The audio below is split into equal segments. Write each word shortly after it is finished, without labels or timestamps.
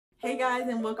Hey guys,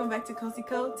 and welcome back to Cozy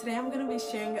Co. Today I'm going to be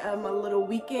sharing my little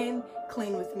weekend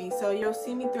clean with me. So you'll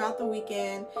see me throughout the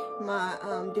weekend, my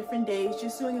different days,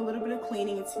 just doing a little bit of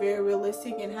cleaning. It's very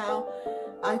realistic in how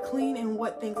I clean and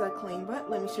what things I clean.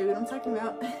 But let me show you what I'm talking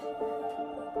about.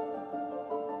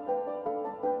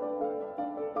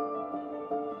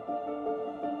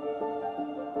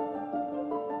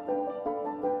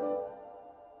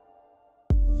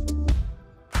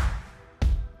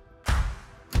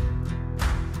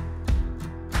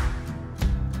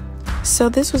 So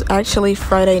this was actually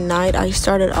Friday night. I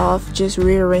started off just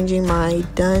rearranging my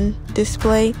Dunn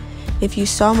display. If you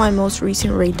saw my most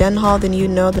recent Rae Dunn haul, then you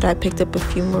know that I picked up a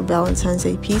few more Valentine's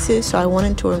Day pieces, so I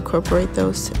wanted to incorporate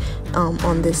those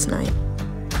on this night.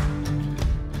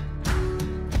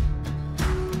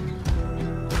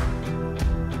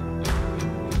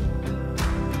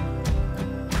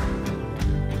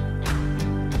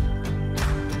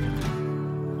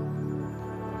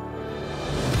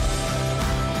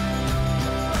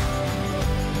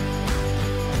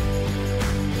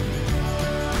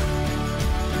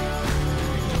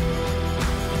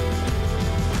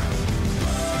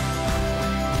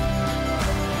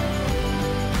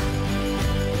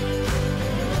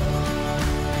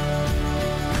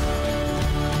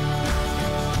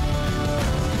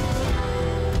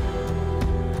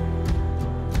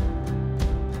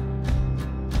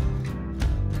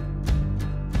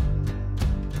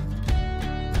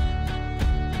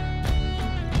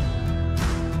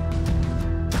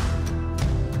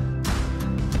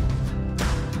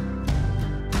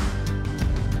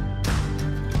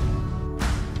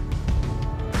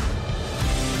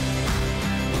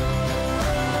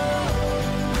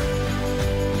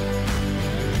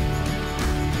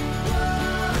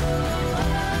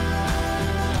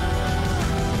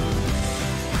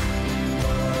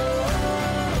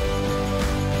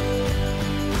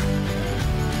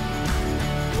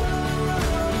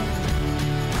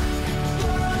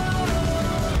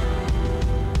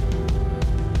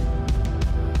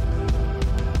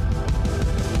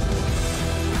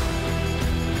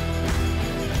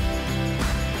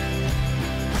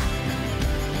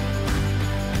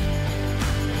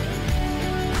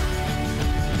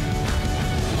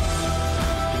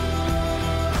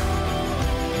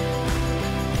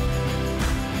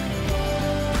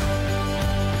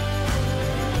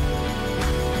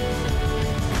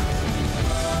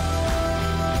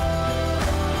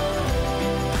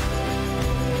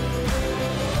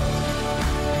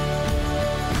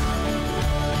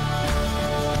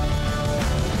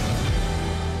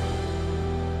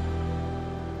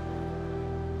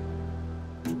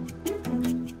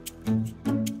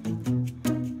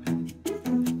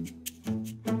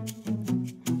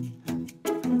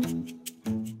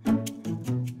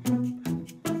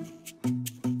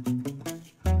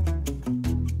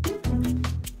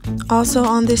 Also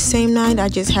on this same night, I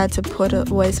just had to put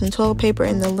away some toilet paper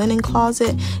in the linen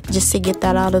closet just to get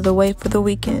that out of the way for the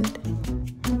weekend.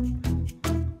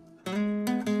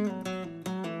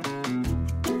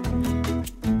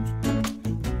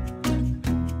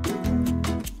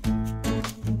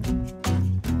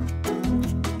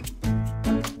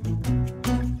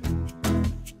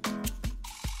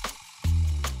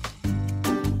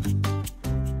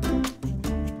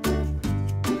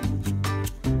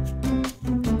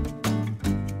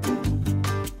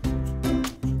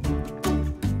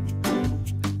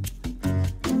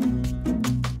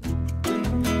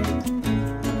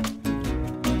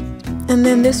 And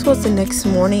then this was the next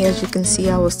morning. As you can see,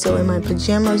 I was still in my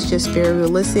pajamas, just very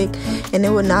realistic, and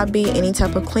it would not be any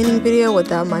type of cleaning video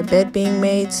without my bed being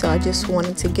made, so I just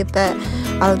wanted to get that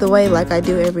out of the way like I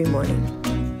do every morning.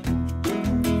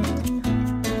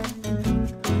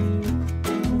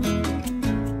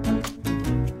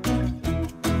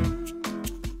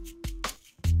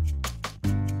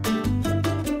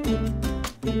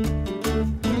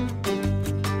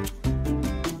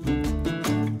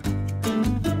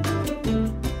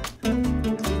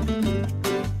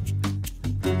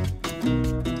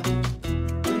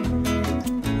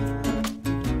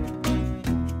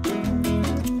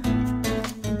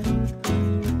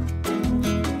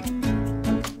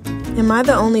 Am I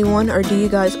the only one, or do you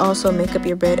guys also make up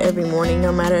your bed every morning,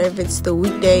 no matter if it's the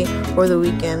weekday or the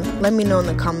weekend? Let me know in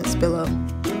the comments below.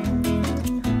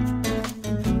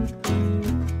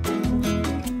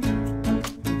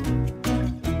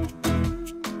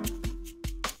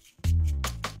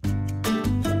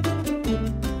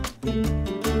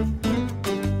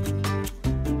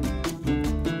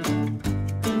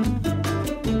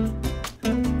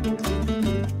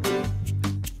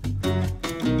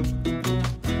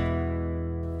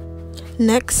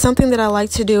 Next, something that I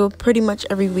like to do pretty much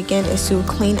every weekend is to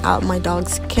clean out my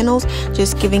dog's kennels,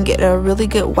 just giving it a really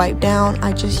good wipe down.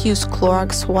 I just use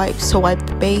Clorox wipes to wipe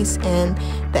the base and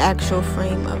the actual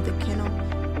frame of the kennel.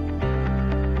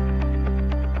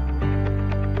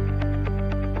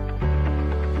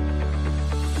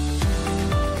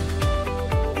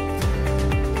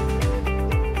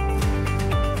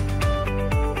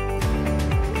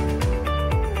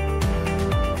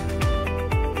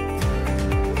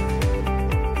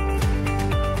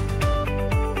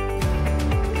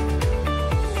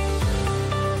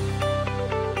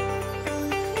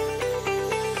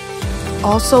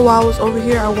 Also, while I was over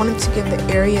here, I wanted to give the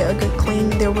area a good clean.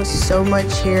 There was so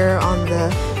much hair on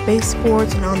the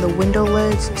baseboards and on the window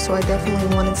ledge, so I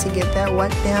definitely wanted to get that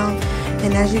wiped down.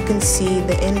 And as you can see,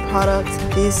 the end product,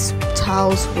 these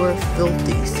towels were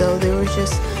filthy, so there was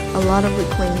just a lot of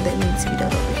good cleaning that needs to be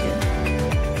done over here.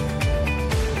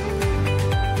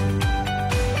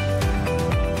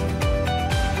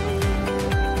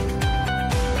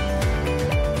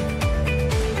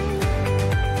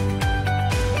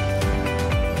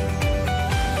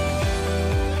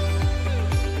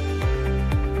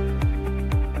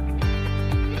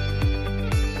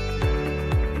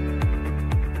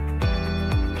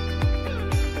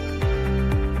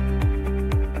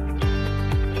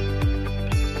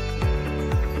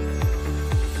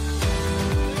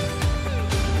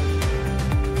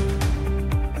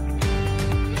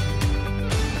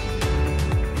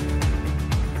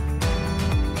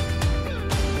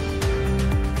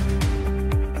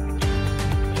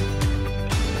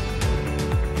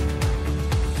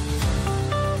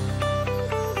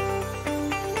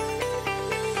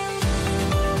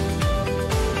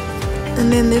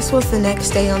 And then this was the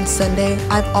next day on Sunday.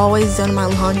 I've always done my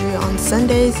laundry on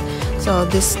Sundays, so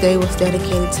this day was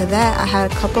dedicated to that. I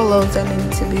had a couple loads that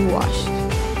needed to be washed.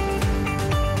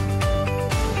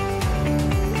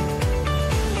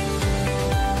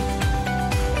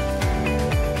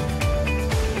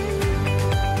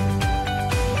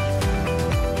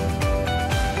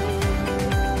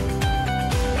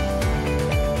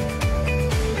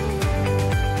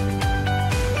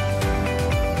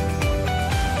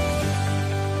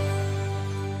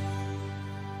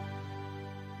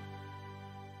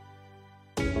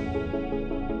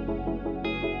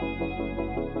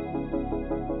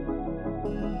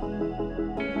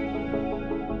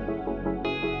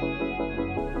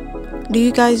 Do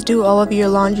you guys do all of your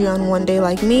laundry on one day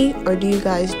like me, or do you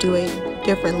guys do it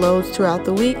different loads throughout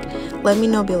the week? Let me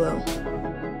know below.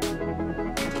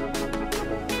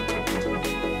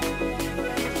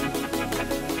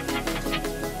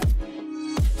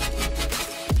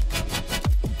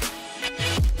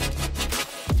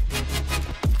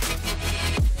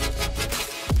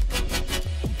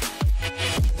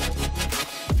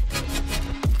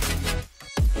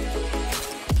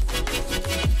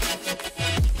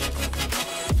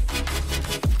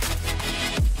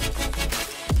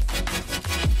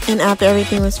 And after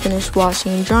everything was finished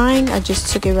washing and drying, I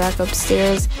just took it back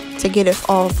upstairs to get it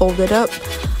all folded up.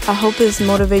 I hope this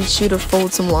motivates you to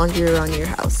fold some laundry around your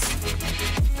house.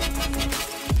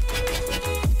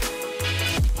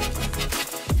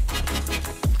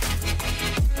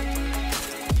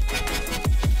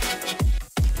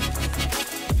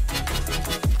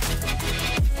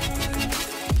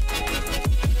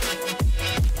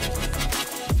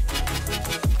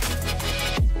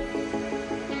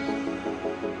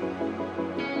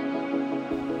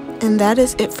 And that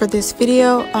is it for this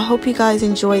video. I hope you guys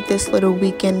enjoyed this little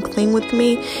weekend clean with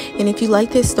me. And if you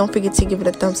like this, don't forget to give it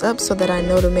a thumbs up so that I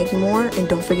know to make more. And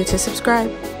don't forget to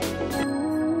subscribe.